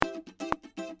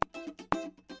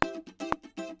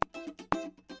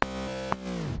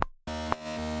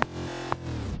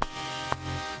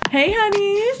Hey,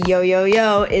 honeys. Yo, yo,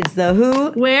 yo, it's the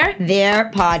Who, Where?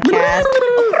 Their podcast.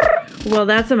 Well,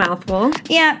 that's a mouthful.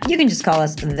 Yeah, you can just call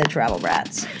us the Travel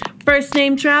Brats. First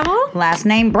name Travel. Last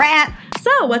name Brat.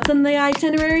 So, what's on the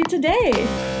itinerary today?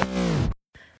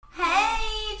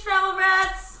 Hey, Travel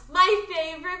Brats. My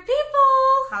favorite people.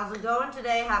 How's it going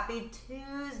today? Happy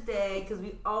Tuesday, because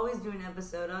we always do an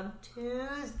episode on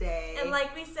Tuesday. And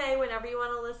like we say, whenever you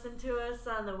want to listen to us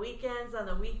on the weekends, on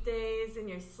the weekdays, in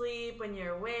your sleep, when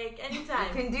you're awake, anytime.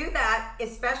 You can do that,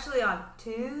 especially on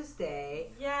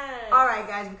Tuesday. Yes. All right,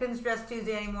 guys, we couldn't stress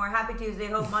Tuesday anymore. Happy Tuesday.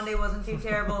 Hope Monday wasn't too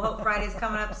terrible. Hope Friday's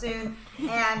coming up soon.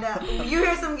 And you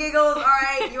hear some giggles. All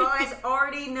right, you guys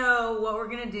already know what we're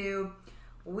going to do.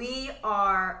 We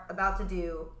are about to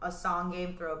do a song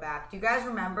game throwback. Do you guys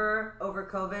remember over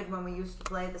COVID when we used to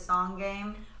play the song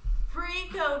game?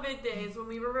 Pre-COVID days when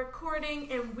we were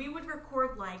recording, and we would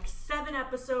record like 7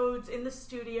 episodes in the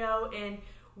studio, and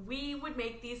we would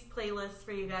make these playlists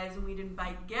for you guys, and we'd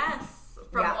invite guests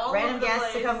from all random over the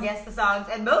guests place. to come guess the songs.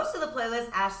 And most of the playlists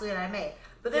Ashley and I made.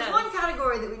 But there's Yes. one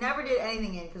category that we never did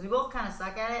anything in because we both kind of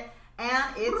suck at it. And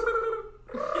it's...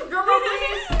 drum roll,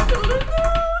 please.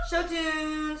 Show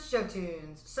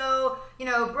tunes. So,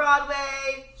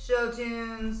 Broadway, show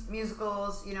tunes,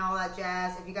 musicals, all that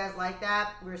jazz. If you guys like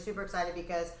that, we're super excited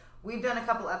because we've done a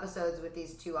couple episodes with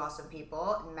these two awesome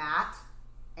people, Matt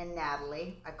and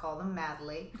Natalie. I call them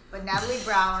Madly. But Natalie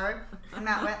Brower. And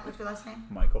Matt, what's your last name?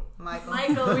 Michael. We got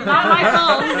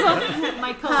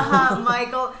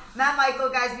Michael. Matt Michael,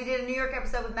 guys, we did a New York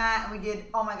episode with Matt, and we did,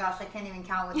 oh my gosh, I can't even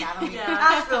count with Natalie. Yeah.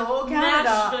 Nashville, Canada.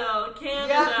 Nashville, Canada.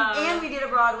 Yeah, and we did a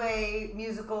Broadway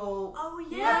musical Oh,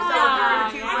 episode yeah. with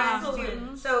our two friends,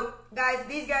 Excellent. too. So, guys,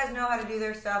 these guys know how to do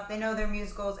their stuff. They know their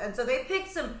musicals, and so they picked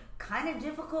some kind of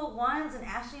difficult ones, and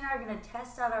Ashley and I are going to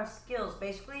test out our skills.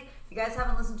 Basically, if you guys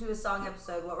haven't listened to a song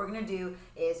episode, what we're going to do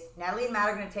is Natalie and Matt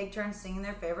are going to take turns singing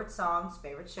their favorite songs,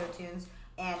 favorite show tunes,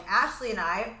 and Ashley and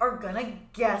I are going to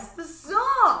guess the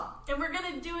song. And we're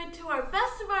going to do it to our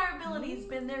best of our abilities,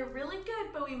 and they're really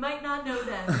good, but we might not know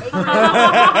them. A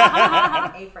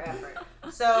for effort.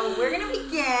 So, we're going to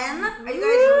begin. Are you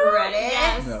guys ready?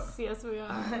 Yes, No. yes we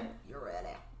are. You're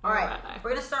ready. All right. Ready.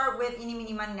 We're going to start with Eeny,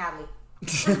 Meeny, Miny, Natalie.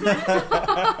 All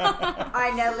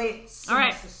right, Natalie. Sing All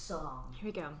right. us a song. Here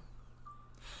we go.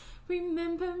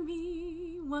 Remember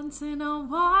me once in a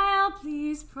while,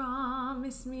 please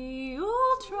promise me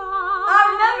you'll try.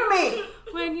 Oh, remember me.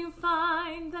 When you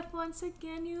find that once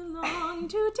again you long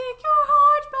to take your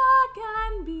heart back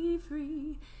and be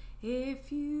free.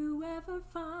 If you ever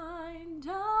find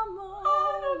a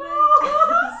moment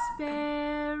to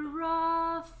spare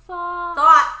a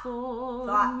thought for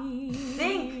Thought.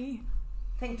 me.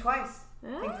 Think twice.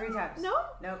 Think 3 times. No.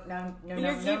 No.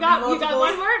 You got one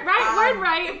word right. Word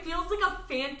right. It feels like a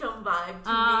phantom vibe to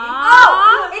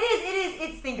Oh, it is.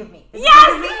 It's Think of Me. It's Yes,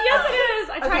 Think of Me? yes it is.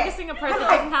 I tried Okay. to sing a part that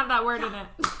didn't have that word in it.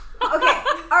 Okay.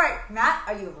 All right, Matt,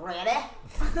 are you ready?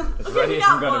 As ready as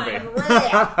I'm gonna be.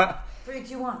 Ready. 3,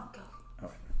 2, 1, go.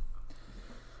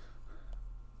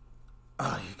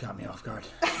 Oh, you got me off guard.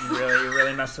 You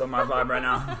really messed with my vibe right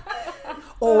now.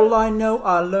 All I know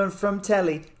I learned from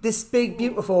telly. This big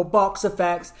beautiful box of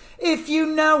facts. If you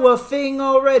know a thing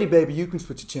already, baby, you can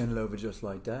switch your channel over just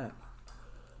like that.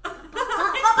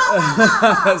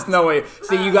 There's no way.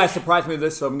 See, you guys surprised me with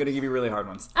this, so I'm gonna give you really hard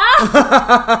ones.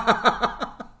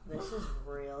 This is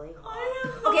really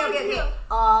hard. Okay.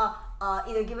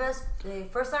 Either give us the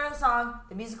first letter of the song,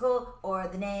 the musical, or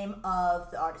the name of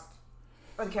the artist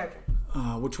or the character.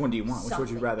 Which one do you want? Which would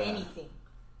you rather have? Anything.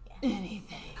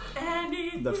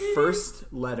 Anything. The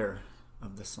first letter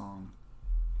of the song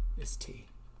is T.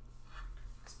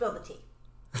 Spill the tea.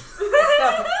 Spill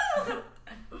it.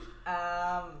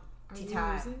 Tea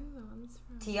time.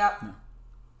 Tee up. No.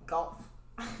 Golf.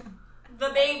 The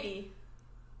baby.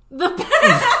 What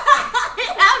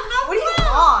are you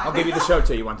on? I'll give you the show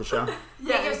too. You want the show?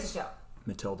 Yeah, give us the show.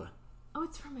 Matilda. Oh,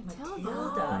 it's from Matilda.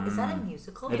 Matilda. Is that a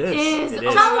musical? It is. is. It Oh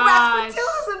is. my Travel Brats, gosh.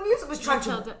 Matilda's a musical. Miss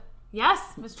Trunchbull. Matilda. Yes,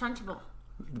 Miss Trunchbull.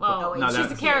 Well, no, she's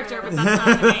that's- a character, but that's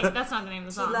not the name. That's not the name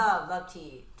of the Tea song. love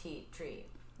tea, tree.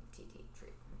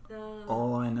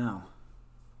 All I know,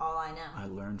 All I know. I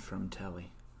learned from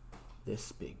telly.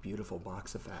 This big beautiful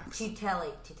box of facts. Tea telly.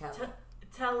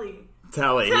 Telly.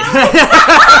 Telly.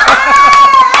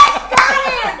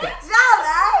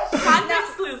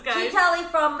 Context clues, Tea guys. telly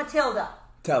from Matilda.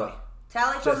 Telly.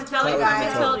 Tally from Just Matilda, Telly from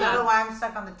guys. Matilda. I don't know why I'm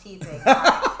stuck on the tea thing.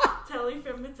 Telly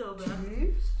from Matilda.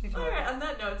 Alright, on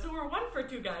that note, so we're 1 for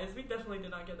 2, guys. We definitely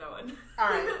did not get that one. All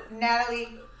right,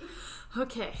 Natalie.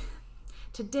 Okay.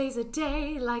 Today's a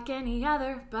day like any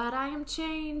other, but I am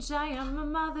changed. I am a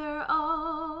mother,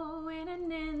 oh, in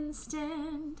an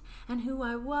instant. and who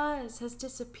I was has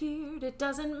disappeared. It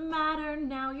doesn't matter,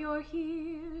 now you're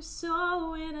here,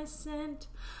 so innocent.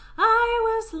 I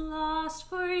was lost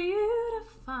for you to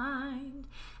find,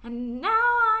 and now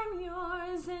I'm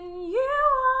yours and you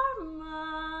are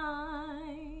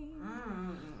mine.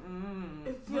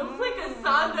 It feels like a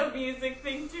Sound of Music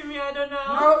thing to me. I don't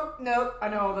know. Nope. I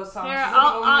know all those songs. Here, do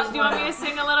you want me to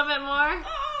sing a little bit more?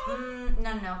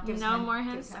 No. Give us No one. more Give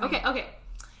hints? us one. Okay.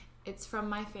 It's from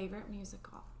my favorite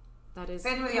musical. That is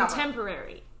Phantom of the Opera.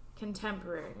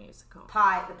 Contemporary musical. The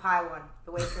pie one.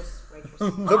 The waitress.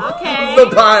 Okay. The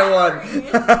pie one.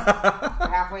 We're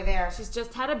halfway there. She's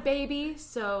just had a baby,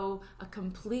 so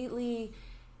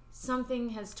something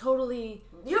has totally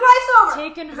Your life's over.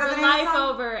 taken Is her that the name of the life song?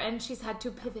 over, and she's had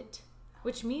to pivot,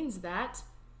 which means that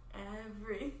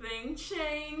Everything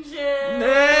changes. He's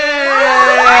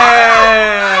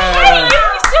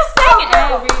just saying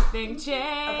everything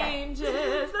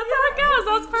changes. That's how it goes.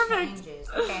 That's perfect. Changes.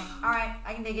 Okay. All right.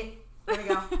 I can dig it. There we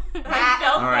go. I Matt.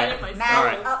 felt All right. that in my Matt. All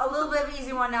right. A little bit of an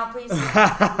easy one now, please. All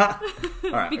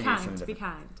right. Be okay, kind. something Be different.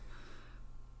 kind.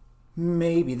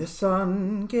 Maybe the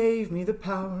sun gave me the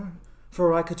power,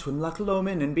 for I could swim like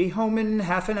Loman and be home in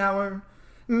half an hour.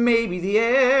 Maybe the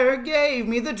air gave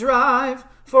me the drive,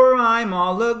 for I'm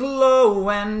all aglow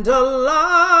and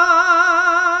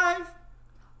alive.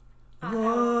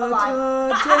 What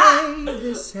a day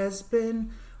this has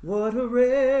been. What a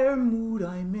rare mood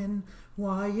I'm in.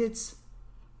 Why, it's...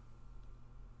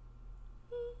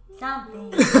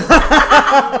 Something. He just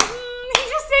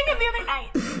sang it the other night.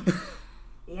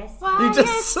 Yes. Why You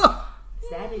just it's saw...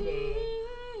 Saturday.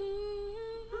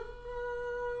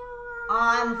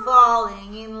 I'm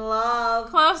falling in love.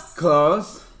 close.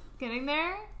 Close. Getting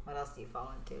there. What else do you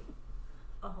fall into?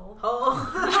 A hole.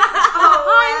 Oh.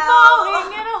 I'm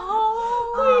falling in a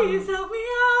hole. Please help me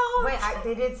out. Wait,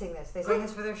 they did sing this. They sang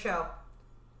this for their show.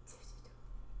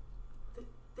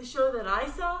 The show that I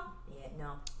saw? Yeah,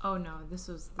 no. Oh no, this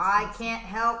was. I can't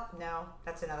help. No,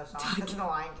 that's another song. That's in The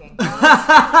Lion King. No,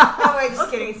 wait, just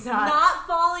kidding. It's not. Not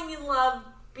falling in love,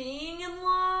 being in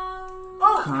love.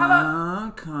 Oh, how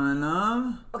about? Kind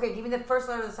of. Okay, give me the first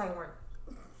letter of the second word.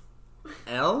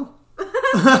 L?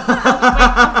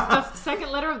 The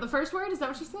second letter of the first word. Is that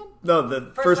what she said? No,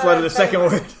 the first letter of the second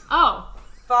word. Oh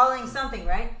Falling something,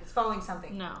 right? It's falling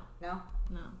something. no, No?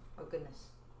 no. Oh, goodness.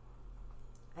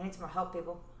 I need some more help,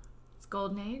 people. It's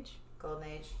Golden Age. Golden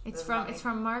Age. It's Doesn't help me.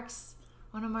 from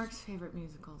one of Mark's favorite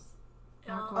musicals.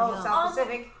 Mark Oh, Wardell. Oh, South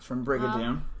Pacific. It's from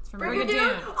Brigadoon. It's from Brigadoon.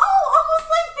 Brigadoon. Oh, almost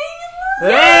like being in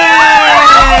love.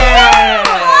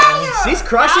 Yay! She's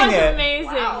crushing That was it.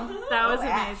 amazing. Wow. That was Oh,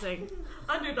 Ash. amazing.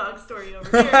 Underdog story over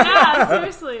here. Yeah,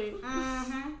 seriously.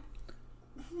 Mm-hmm.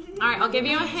 All right, I'll give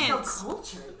you a So hint.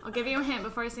 cultured. I'll give you a hint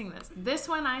before I sing this. This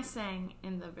one I sang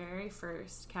in the very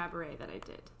first cabaret that I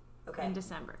did Okay. in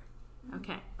December.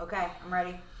 Okay. Okay, I'm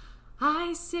ready.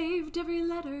 I saved every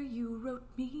letter you wrote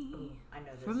me. I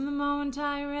know this. From the moment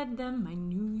I read them, I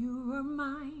knew you were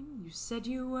mine. You said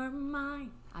you were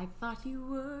mine. I thought you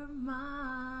were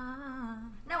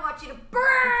mine. Now I want you to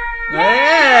burn.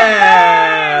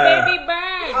 Yeah! Baby, burn!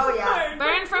 Oh yeah.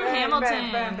 Burn from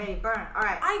Hamilton. Burn, baby, burn. All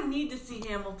right. I need to see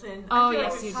Hamilton. Oh, I feel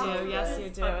yes, like we you talked do. about Yes, this, you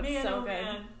do. but It's man, so oh, good.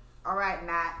 man. All right,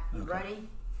 Matt. You ready?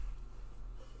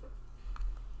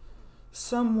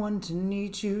 Someone to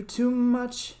need you too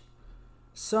much.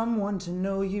 Someone to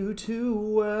know you too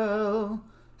well.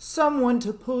 Someone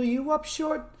to pull you up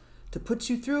short. To put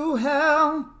you through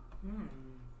hell.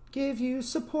 Give you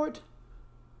support.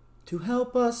 To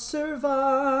help us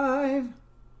survive.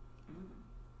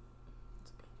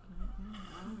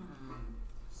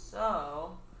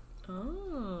 So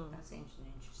Oh. that's an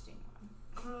interesting one.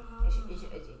 It's an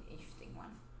interesting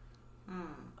one.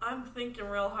 I'm thinking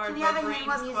real hard. Can we My have a hint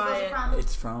what brain's musical it's quiet. from?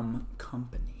 It's from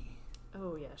Company.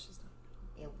 Oh, yeah, she's not.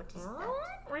 Yeah, what is that?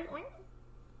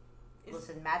 Is-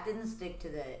 Listen, Matt didn't stick to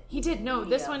the. He did. No,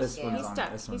 this one, This he one's on-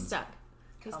 stuck. this He one's- stuck.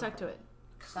 He stuck to it.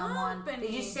 Someone. Company.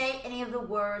 Did you say any of the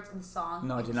words in the song?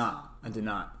 No, I In did the not. song? I did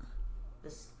not.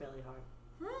 This is really hard.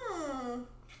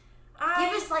 I-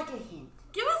 Give us like a hint.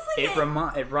 Give us like It,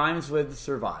 a it rhymes with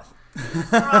survive.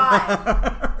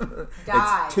 Thrive.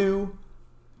 Die. It's two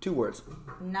words.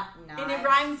 Not and it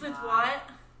rhymes with what?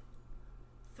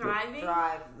 Thriving,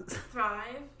 Thrive.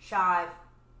 thrive, Shive.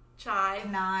 chive,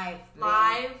 Connive.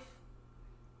 live.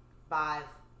 Bive.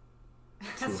 To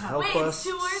That's not. help Wait, it's us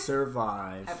 2 words?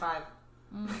 survive. High five.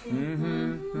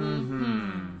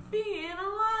 Being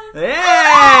alive.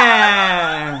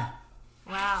 Yeah!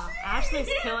 Wow. Ashley's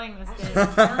killing this day.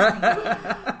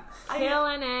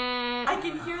 Killing it. I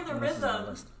can hear the This is on the rhythm.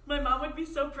 list. My mom would be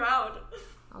so proud.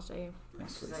 I'll show you.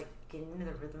 Thanks, She's please. like getting into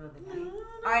the rhythm of the night.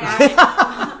 All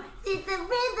right, to the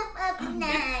rhythm of the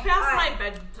night. It's past my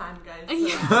bedtime, guys. So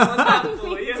I want that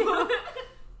for you.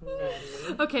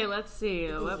 Okay, let's see.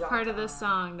 What part of the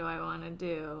song do I want to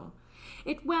do?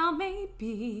 It well may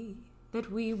be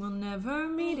that we will never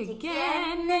meet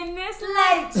again in this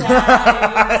lifetime.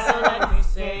 So let me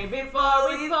say before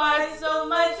we part, so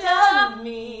much of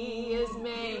me is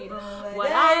made.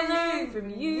 What I learned from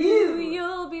you,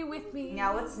 you'll be with me.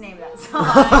 Now, what's the name of that song?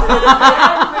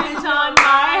 Print on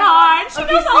my heart. She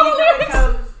knows all the lyrics.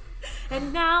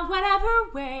 And now, whatever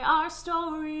way our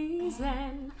stories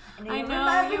end, I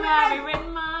know you have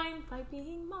written mine by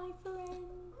being my friend.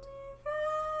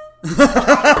 From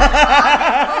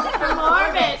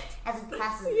orbit. As it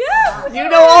passes. Yeah. You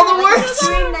know all the words.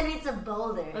 Stream that needs a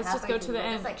boulder. Let's just go to the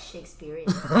end. It's like Shakespearean.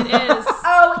 It is.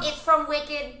 Oh, it's from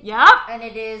Wicked. Yep. And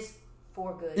it is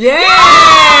For Good. Yeah.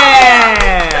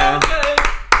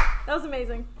 That was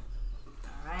amazing.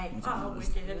 All right. Oh,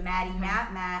 Wicked. Maddie,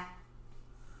 Matt.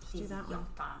 Do that one.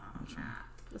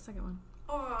 The second one.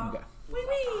 Oh, Okay.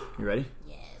 wee. You ready?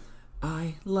 Yes.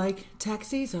 I like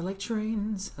taxis, I like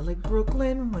trains, I like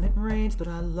Brooklyn when it rains, but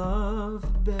I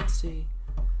love Betsy.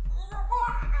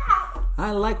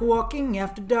 I like walking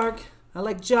after dark, I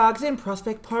like jogs in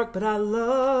Prospect Park, but I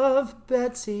love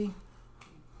Betsy.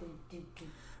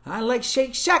 I like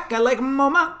Shake Shack, I like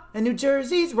MoMA, and New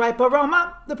Jersey's ripe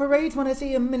aroma, the parades when I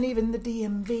see 'em, and even the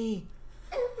DMV.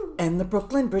 And the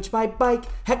Brooklyn Bridge by bike,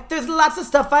 heck, there's lots of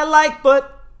stuff I like,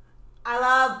 but... I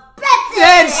love Betsy.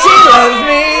 And she loves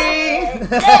me!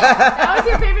 That was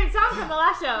your favorite song from the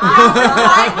last show.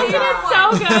 You did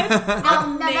so good.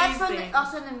 Now that's from Amazing.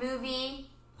 also in the movie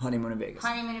Honeymoon in Vegas.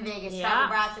 Honeymoon in Vegas. Yeah. Travel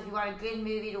Brats. If you want a good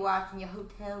movie to watch in your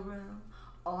hotel room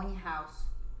or in your house,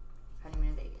 Honeymoon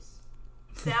in Vegas.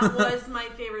 That was my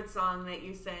favorite song that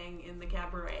you sang in the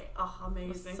cabaret. Oh,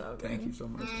 amazing. So good. Thank you so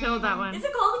much. Killed that one. Is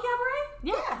it called the cabaret?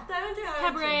 Yeah. I went to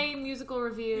Cabaret, musical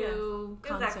review, Yeah. It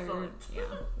was concert. excellent. Yeah.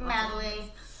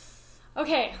 Madly.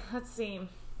 Okay, let's see.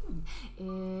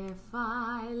 If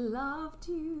I loved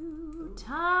you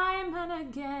time and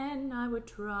again, I would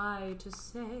try to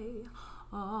say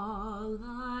all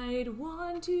I'd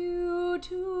want you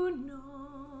to know.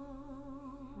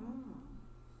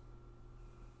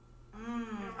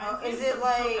 Oh, is it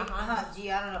like? Gee,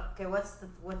 I don't know. Okay, what's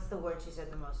the word she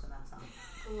said the most in that song?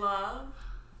 Love.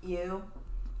 You.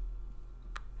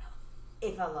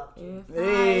 If I loved you. If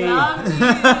Hey. I loved you,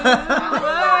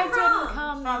 words didn't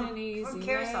come From- in an easy from way.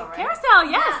 Carousel, right? Carousel,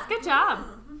 yes, good job.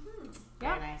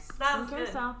 Very Yeah, nice. That from was good.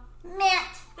 Carousel.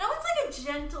 Matt. That was like a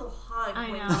gentle hug. I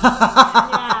when know. you-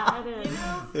 Yeah, it is.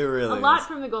 It really A lot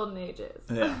from the Golden Ages.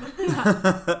 Yeah.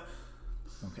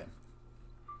 Okay.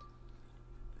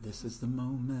 This is the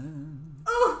moment.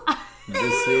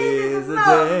 This is the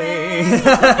day.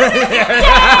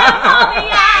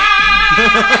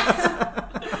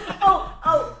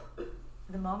 Oh.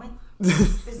 The moment.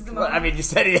 This is the Well, moment. I mean, you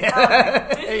said it.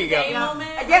 There you This go. is a moment.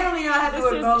 I definitely know how to do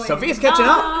This a is- moment. Sophia's catching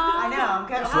up. I know. I'm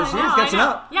kind of So hot. she's catching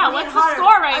up. Yeah, I'm what's getting the hotter.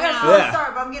 score right I got a now? slow Yeah.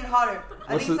 start, but I'm getting hotter.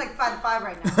 I What's think the- it's like 5-5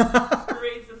 right now.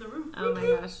 Raised in the room. Oh my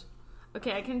gosh.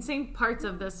 Okay, I can sing parts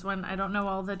of this one. I don't know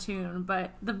all the tune,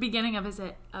 but the beginning of it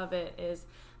is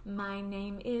my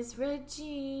name is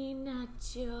Regina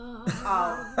George,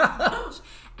 Oh.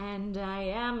 and I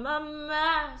am a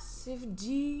massive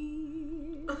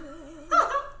deer.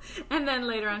 And then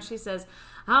later on she says,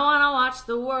 I want to watch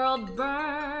the world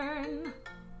burn.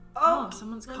 Oh,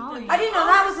 someone's calling. I didn't know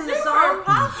that was in the Super song.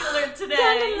 popular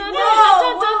today.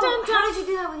 Whoa. How did you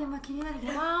do that, William? Can you let it go?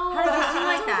 Wow. How did you sing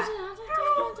like that?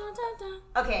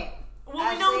 Okay. Well,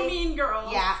 we know Actually, Mean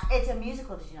Girls. Yeah, it's a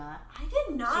musical. Did you know that? I did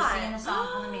She's not. singing a song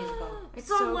from the musical. It's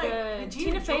So, so like, good. Regina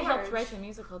Tina Fey helped George. write the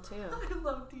musical too. I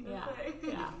love Tina Yeah. Fey.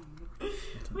 Yeah.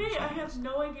 Wait, I have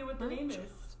no idea what the name is.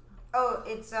 Oh,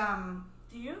 it's Do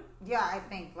you? yeah, I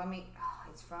think. Let me. Oh,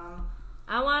 it's from.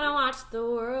 I want to watch the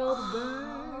world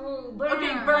burn. Burn.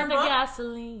 Okay, Burn burn the what?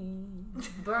 gasoline.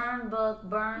 Burn book.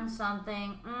 Burn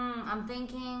something. I'm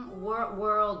thinking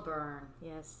world burn.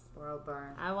 Yes. World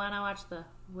burn. I want to watch the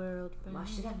world burn. Wow,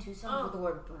 she's got 2 songs with the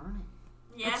word burn.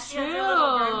 Yes, It's she has true. a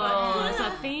little burn button. There's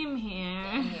a theme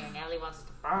here. Here, Natalie wants us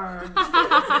to burn.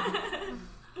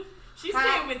 She's Hi.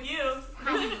 staying with you.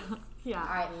 Yeah. All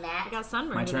right, I Matt. got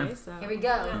sunburned My turn? today, so. Here we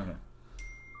go. Okay.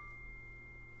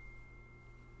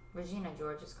 Regina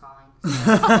George is calling.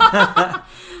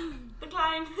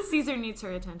 Decline. Caesar needs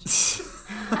her attention. We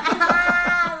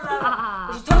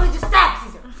should totally just stop,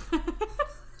 Caesar.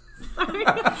 Sorry.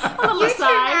 A little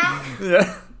aside.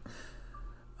 Yeah.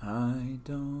 I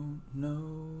don't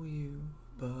know you,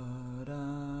 but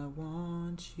I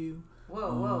want you.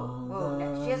 Whoa, whoa,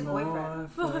 whoa. She has a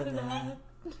boyfriend. For that.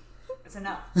 It's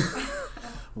enough.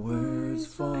 Words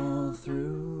fall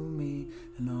through me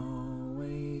and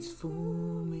always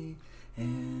fool me,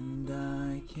 and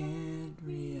I can't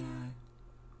react.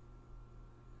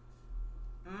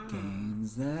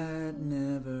 Games that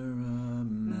never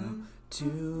amount to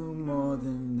more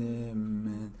than they're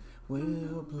meant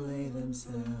will play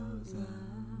themselves out.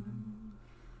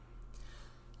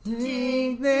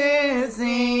 Take this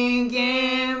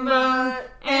thinking boat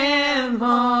and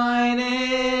point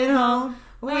it home.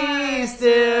 We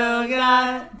still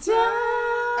got time.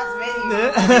 That's amazing.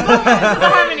 The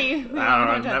harmony. I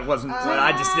don't know. That wasn't what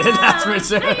I just did. That's for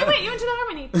sure. No, you went. You went to the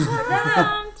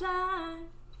harmony. Time.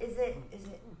 Is it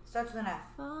starts with an F?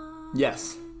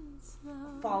 Yes.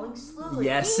 Falling slowly.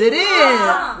 Yes, it is.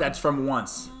 Yeah. That's from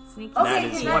Once. Sneaky. That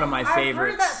is one of my I've heard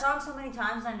favorites. that song so many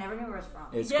times and I never knew where it was from.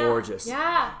 It's Yeah. gorgeous.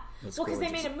 Yeah. It's Well, because they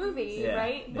gorgeous. made a movie, Yeah,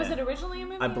 right? Was yeah. it originally a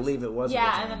movie? I believe it was. Yeah,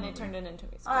 originally and then a they movie. turned it into a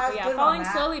musical. Oh, that's But yeah, good on Falling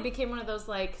that. Slowly became one of those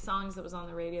like songs that was on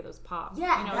the radio, those pop.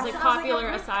 Yeah, You know, it was like that's what I popular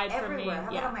I've heard aside from me. everywhere.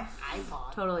 How Yeah. about on my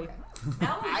iPod? Totally.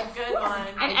 That was a good one.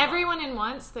 And everyone in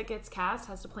Once that gets cast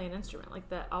has to play an instrument. Like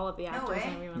all of the actors way.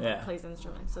 and everyone Yeah. plays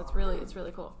instruments. So it's really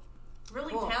cool.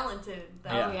 Really Cool. talented. Though.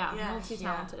 Yeah. Oh yeah, Yeah.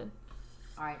 multi-talented.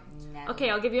 All right. Now. Okay,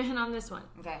 I'll give you a hint on this one.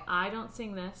 Okay. I don't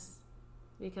sing this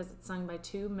because it's sung by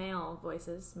two male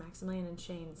voices. Maximilian and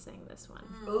Shane sing this one.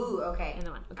 Ooh. Okay. In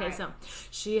the one. Okay, All right. so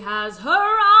she has her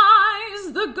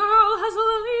eyes. The girl has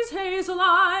Lily's hazel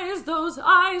eyes. Those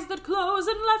eyes that closed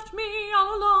and left me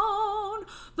all alone.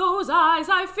 Those eyes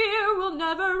I fear will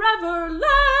never ever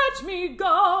let me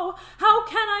go. How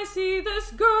can I see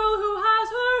this girl who has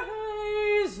her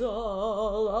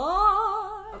hazel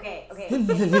eyes? Okay. Okay.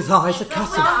 Lily's eyes are Something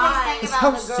cussing. about It's the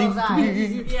how girl's simply-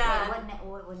 eyes. Yeah.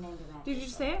 What name did that? Did you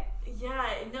say it? Yeah,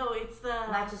 no, it's the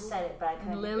I just said it, but I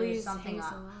couldn't. Lily's something hazel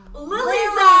up. eyes.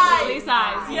 Lily's eyes. Lily's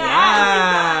eyes. Yeah.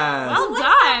 Yes. Well What's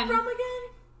that done. from again?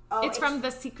 Oh, It's from The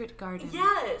Secret Garden.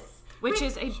 Yes. Which Wait,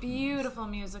 is a beautiful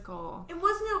musical. It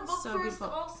wasn't a book So first beautiful.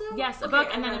 also? Yes, a Okay, book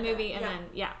I and then a read movie that. and then,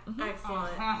 yeah. Mhm.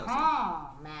 Excellent.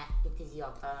 Matt, it is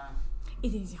your turn.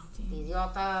 It is your It turn. is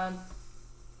your turn.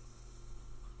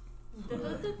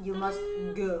 You must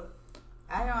go.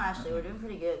 I don't know, Ashley. We're doing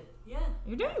pretty good. Yeah.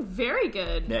 You're doing very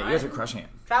good. Yeah, you guys are crushing it.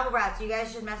 Travel Brats, you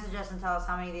guys should message us and tell us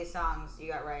how many of these songs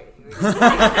you got right. If you really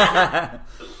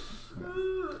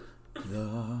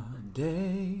The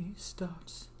day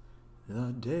starts,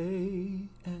 the day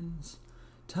ends,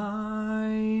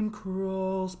 time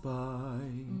crawls by,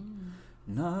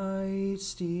 night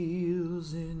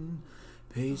steals in,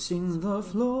 pacing the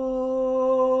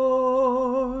floor.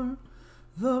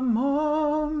 The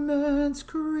moments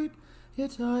creep,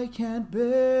 yet I can't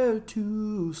bear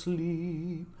to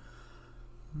sleep.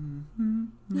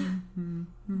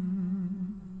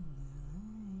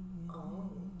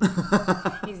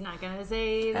 He's not gonna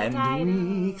say the And title.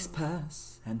 weeks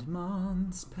pass, and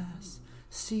months pass,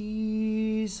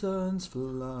 seasons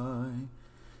fly.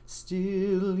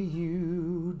 Still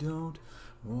you don't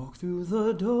walk through the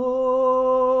Ashley,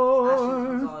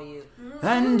 door. it's all you.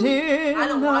 And in I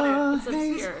don't want it. a It's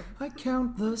haze, obscure. I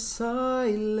count the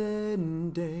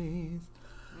silent days.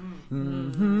 Till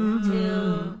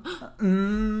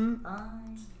Mm.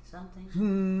 find something.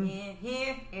 Mm.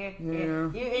 Here.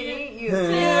 You.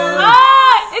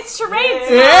 Ah, it's charades.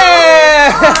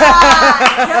 Yeah!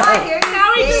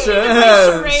 Now we just need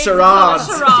to play charades. Charades.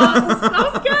 Charades.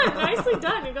 That was good. Nicely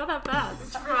done. You got that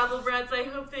fast. Travel Brats, I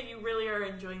hope that you really are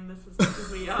enjoying this as much as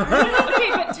we are. Okay,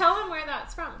 but tell them where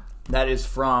that's from. That is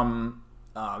from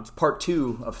it's part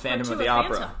 2 of Phantom Part of 2 the of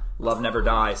Opera. Phantom. Love Never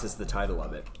Dies is the title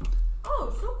of it.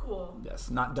 Oh, so cool. Yes,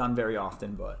 not done very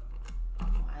often, but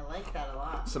I like that a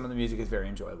lot. some of the music is very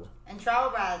enjoyable. And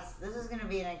Travel Brats, this is going to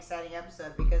be an exciting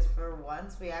episode because for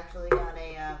once we actually got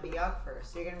a videographer.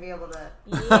 So you're going to be able to,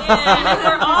 Yeah,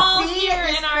 we're all See here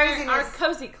this in our craziness.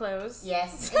 cozy clothes.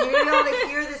 yes, and you're going to be able to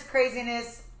hear this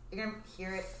craziness. You're going to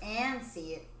hear it and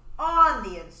see it on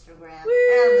the Instagram and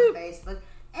the Facebook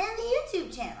and the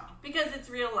YouTube channel. Because it's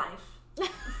real life.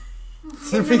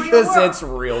 In the real Because world. it's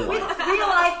real With life. real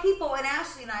life people, and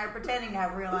Ashley and I are pretending to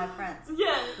have real life friends.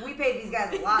 Yeah. We paid these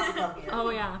guys a lot to come here. Oh,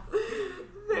 yeah.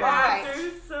 They're Alright.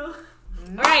 actors, so.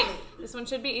 All right, this one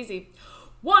should be easy.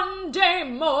 One day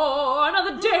more,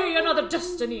 another day, another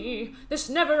destiny. This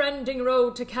never-ending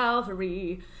road to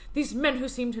Calvary. These men who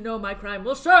seem to know my crime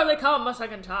will surely come a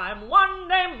second time. One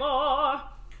day more.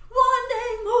 One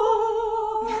day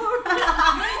more.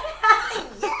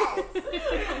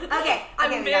 Okay, I'm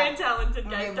we very got it. talented,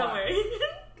 One guys. day Don't more. worry.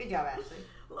 Good job, Ashley.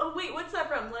 Oh wait, what's that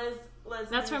from? Les.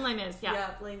 That's from Les Mis, yeah. Yeah,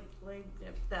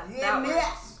 that Yeah, one.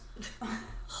 miss.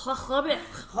 Hobbit.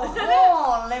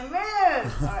 Oh, les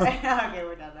mis. All right, okay,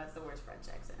 we're done. That's the worst French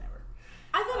accent ever.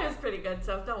 I I thought it was pretty good,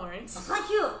 so don't worry. Thank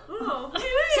you. Oh.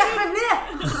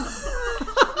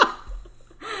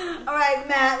 All right,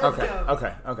 Matt, let's go.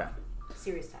 Okay.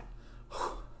 Serious time.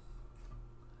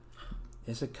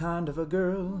 It's a kind of a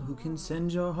girl who can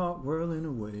send your heart whirling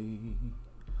away.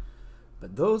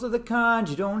 But those are the kind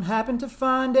you don't happen to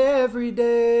find every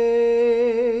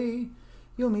day.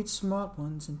 You'll meet smart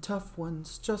ones and tough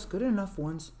ones, just good enough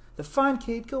ones. The fine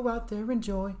kid, go out there,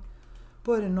 enjoy.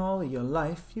 But in all of your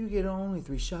life, you get only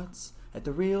 3 shots at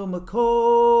the real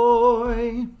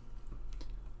McCoy.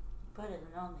 But in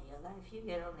only your life, you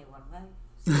get only 1 life.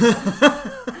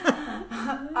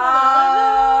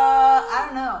 I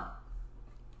don't know.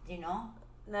 Do you know?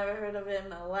 Never heard of it in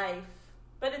my life,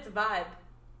 but it's a vibe.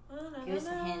 Give us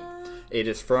a hint. It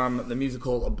is from the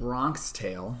musical A Bronx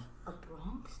Tale. A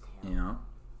Bronx Tale? Yeah.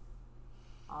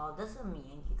 Oh, this is a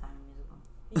Yankee kind of musical.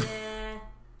 Yeah.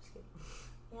 Just kidding.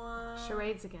 One.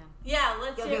 Charades again. Yeah,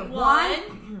 let's Okay, hit one.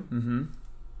 one. Mm-hmm.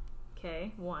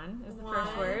 Okay, 1 is the One.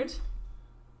 first word.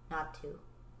 Not 2.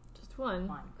 Just 1.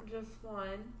 1. Just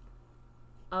one.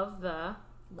 Of the.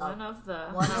 One of the.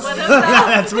 One of One the. of the.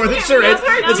 That's more than charades.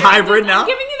 It's hybrid now. I'm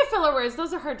giving you the filler words.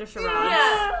 Those are hard to charade.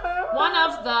 Yeah. One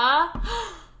of the.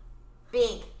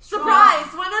 Big. Surprise!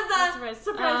 One of the Surprise.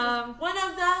 surprises. One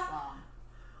of the Strong.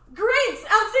 greats.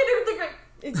 Alexander the Great.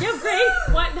 Yeah, great.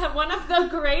 One of the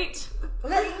great. Was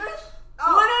that English?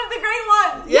 One of the great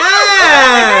ones. Yeah!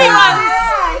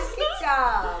 Yes! Good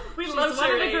job. We She's love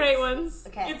one of the charades. great ones.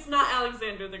 Okay. It's not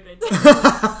Alexander the Great. All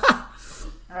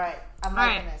right. I'm All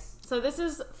liking right. this. So this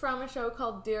is from a show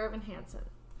called Dear Evan Hansen.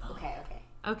 Okay.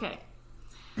 Okay.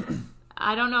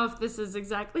 I don't know if this is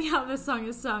exactly how this song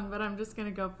is sung, but I'm just going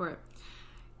to go for it.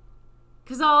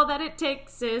 'Cause all that it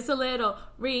takes is a little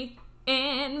reinvention.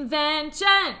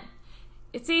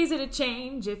 It's easy to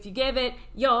change if you give it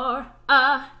your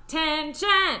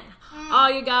attention. All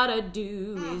you gotta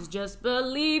do is just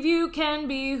believe you can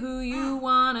be who you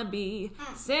wanna be.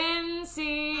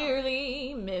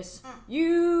 Sincerely miss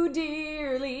you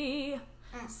dearly.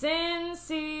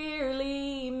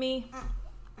 Sincerely me.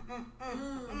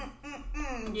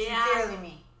 Yeah. Sincerely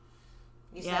me.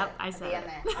 You said Yep, it I at said the end it.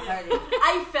 there. I heard it.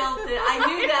 I felt it. I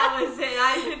knew that was it.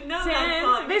 I didn't know that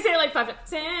song. They say it like 5 times.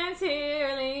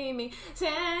 Sincerely me.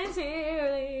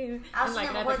 Sincerely. I And was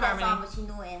like never an heard epic that song, harmony. but she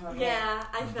knew it in her head. Yeah,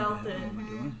 I felt it.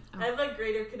 doing? I have a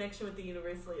greater connection with the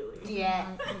universe lately. Yeah.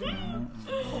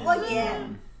 Well, yeah.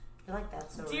 I like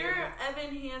that so Dear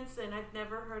Evan Hansen, I've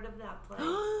never heard of that play.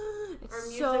 It's Or so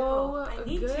musical. I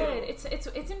need good. to.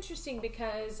 It's interesting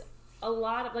because a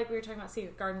lot of, like we were talking about,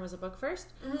 Secret Garden was a book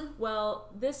first. Mhm. Well,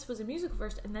 this was a musical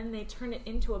first, and then they turned it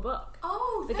into a book.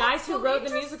 Oh, The that's guys who so wrote the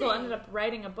musical interesting. ended up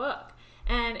writing a book,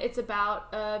 and it's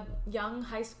about a young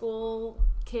high school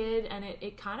kid, and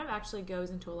it kind of actually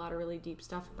goes into a lot of really deep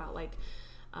stuff about like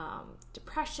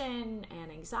depression and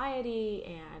anxiety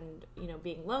and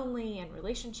being lonely and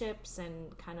relationships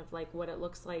and kind of like what it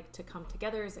looks like to come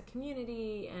together as a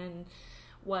community and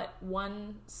what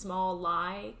one small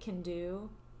lie can do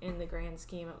in the grand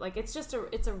scheme of like it's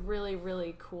a really,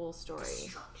 really cool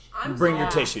story. I'm Bring so-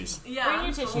 your tissues. Yeah, Bring I'm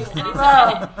your so tissues. sorry. And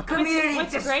it's, Bro, community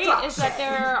what's great is that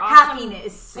there are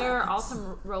Happiness. there are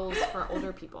awesome roles for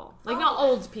older people. Like not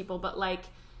old people, but like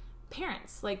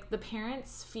parents. Like the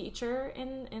parents feature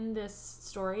in this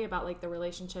story about like the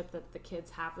relationship that the kids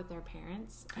have with their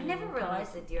parents. I never And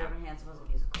realized that Dear Evan Hansen was a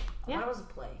musical. I Yeah. thought it was a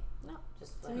play. No,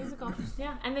 Just it's a play. musical.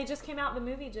 Yeah, and they just came out. The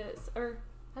movie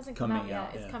hasn't come Coming out yet.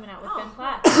 out, It's yeah. coming out with Oh, Ben cool.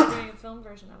 Platt. They're doing a film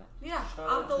version of it. Yeah,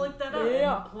 I'll have to look that up.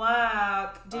 Yeah.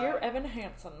 Plaque. Dear Evan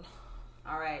Hansen.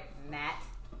 All right, Matt.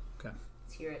 Okay.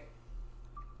 Let's hear it.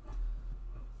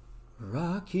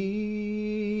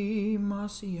 Rocky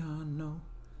Marciano,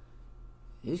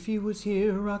 if you was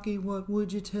here, Rocky, what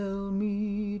would you tell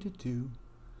me to do?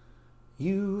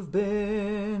 You've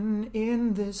been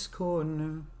in this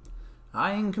corner.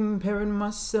 I ain't comparing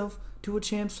myself to a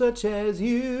champ such as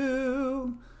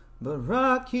you. But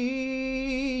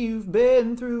Rocky, you've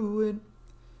been through it,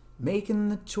 making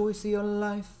the choice of your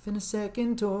life in a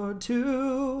second or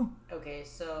two. Okay,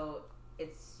 so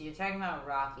you're talking about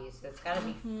Rocky, so it's got to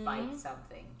be fight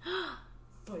something.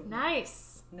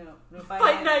 Nice. No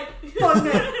Fight Night. Fight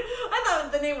Night. I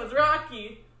thought the name was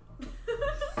Rocky.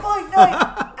 Fight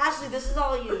Night. Ashley, this is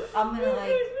all you. I'm gonna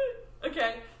like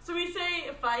Okay, so we say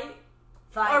fight.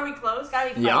 fight. Are we close? It's gotta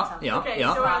be fight Yeah, something. yeah. Okay,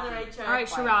 so we're on the right track. All right,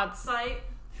 charades. Fight.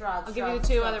 Shrouds, I'll give you the shrouds,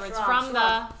 two shrouds, other words. shrouds, From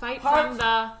shrouds. the fight Heart. from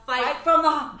the Fight. Fight from the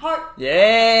heart.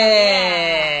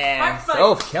 Yeah! Heart fight.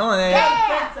 Oh, killing it.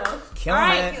 Yeah. Good, so. Killing All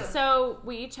right, it. so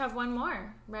we each have one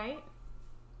more, right?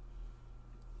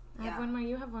 I Yeah. have one more.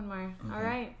 You have one more. All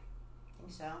right.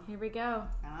 think so. Here we go.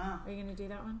 I don't know. Are you gonna do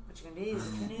that one? What you gonna do? What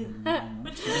you gonna do?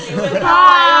 What you gonna do with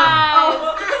Hi.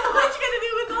 What you gonna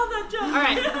do with all that junk? All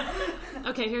right.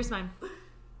 Okay, here's mine.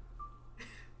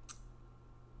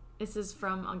 This is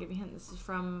from, I'll give you a hint, this is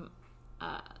from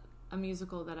a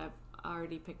musical that I've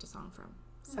already picked a song from.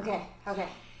 So. Okay.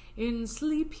 In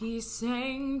sleep he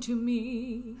sang to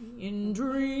me, in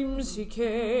dreams he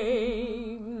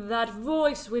came, that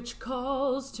voice which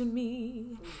calls to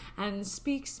me and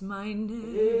speaks my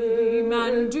name.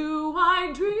 And do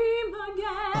I dream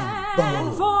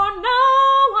again? For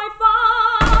now I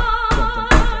find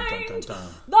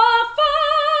the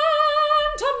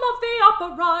phantom of the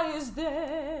opera is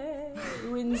there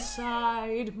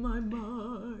inside my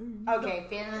mind. Okay,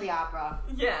 Phantom of the Opera.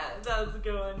 Yeah, that was a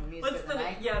good one. Music What's of the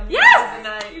Night? Yeah, Music Yes! of the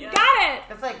Night. You Yeah. got it!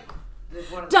 That's like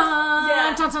one of the Dun,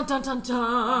 Yeah. dun, dun, dun, dun,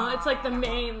 dun. It's like the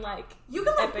main, like, You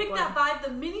can like epic pick that vibe.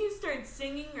 The minute you started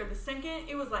singing or the second,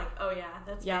 it was like, oh yeah,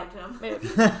 that's yeah. Phantom.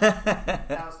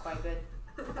 That was quite good.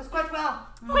 That was quite well.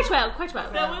 Quite well, quite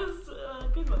well. That was a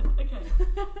good one. Okay.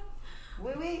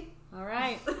 Wait. All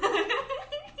right.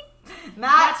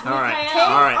 Matt, All right, take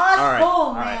all right, us all right, home,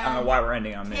 all right. I don't know man. why we're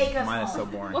ending on me. Take us Mine is so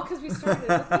home. boring. Well, because we started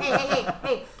with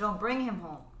Hey, don't bring him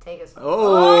home. Take us home.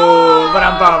 Oh, but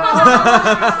I'm bummed.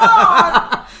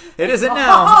 It isn't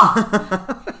now.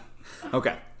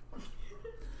 Okay.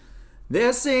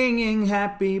 They're singing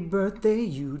happy birthday.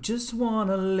 You just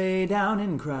wanna lay down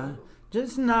and cry.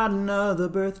 Just not another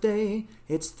birthday.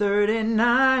 It's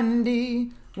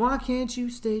 30-90. Why can't you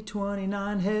stay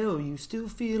 29? Hell, you still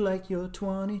feel like you're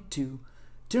 22.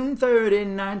 June 30,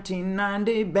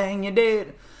 1990. Bang, you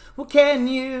did. What can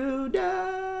you do?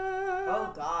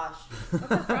 Oh gosh.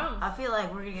 What's it from? I feel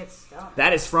like we're gonna get stumped.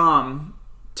 That is from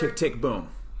Tick Tick Boom.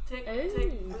 Tick, Ooh.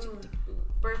 tick,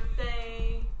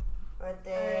 birthday.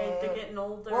 Birthday. They're getting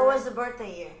older. What was the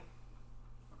birthday year?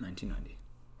 1990.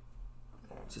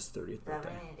 Okay. It's his 30th Is that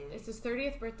birthday. what I do? It's his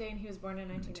 30th birthday, and he was born in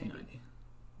 1990.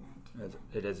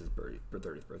 1990. It is his 30th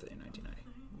birthday in 1990.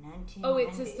 1990. Oh,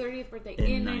 it's his 30th birthday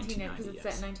in 1990 because it's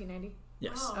yes. set in 1990.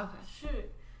 Yes. Oh, Okay. shoot.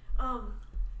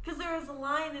 Because there was a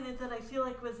line in it that I feel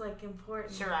like was like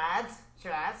important. Charades?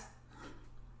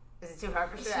 Is it too hard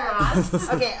for charades? Charades.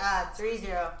 Okay,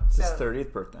 3-0. It's So his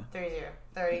 30th birthday. 3-0.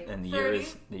 30. And the 30?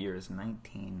 year is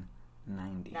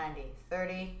 1990. 90.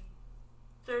 30.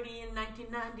 30 in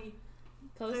 1990.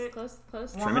 Close.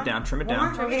 Trim it down, trim it One down.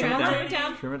 more? Trim Okay, it one down. more.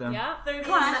 Trim it down. Yeah. 30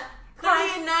 Come on. in,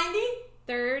 30 in 90?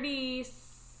 30.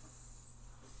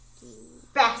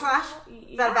 Backslash?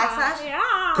 Is that a backslash?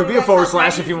 Yeah. Could be a forward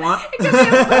slash if you want.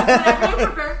 Whatever you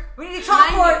prefer. We need a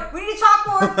chalkboard.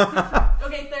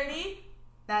 Okay, 30.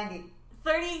 90.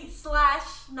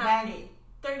 30/90.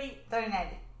 30. 30,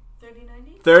 90. 30,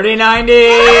 90?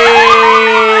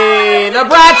 30-90! The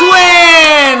Brats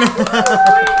win! The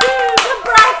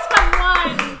Brats have won.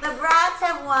 The Brats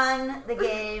have won the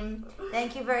game.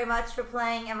 Thank you very much for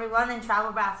playing, everyone. And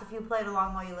Travel Brats, if you played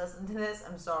along while you listened to this,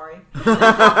 I'm sorry. And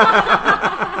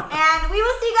we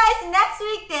will see you guys next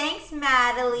week. Thanks,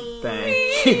 Madeline.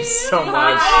 Thank you so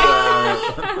much.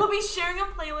 We'll be sharing a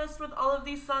playlist with all of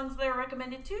these songs that are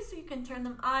recommended too, so you can turn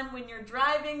them on when you're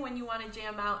driving, when you want to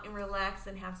jam out and relax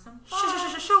and have some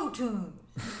fun. Show tunes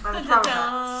by the Travel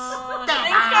Brats.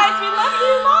 Thanks, guys. We love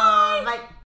you. Bye. Bye.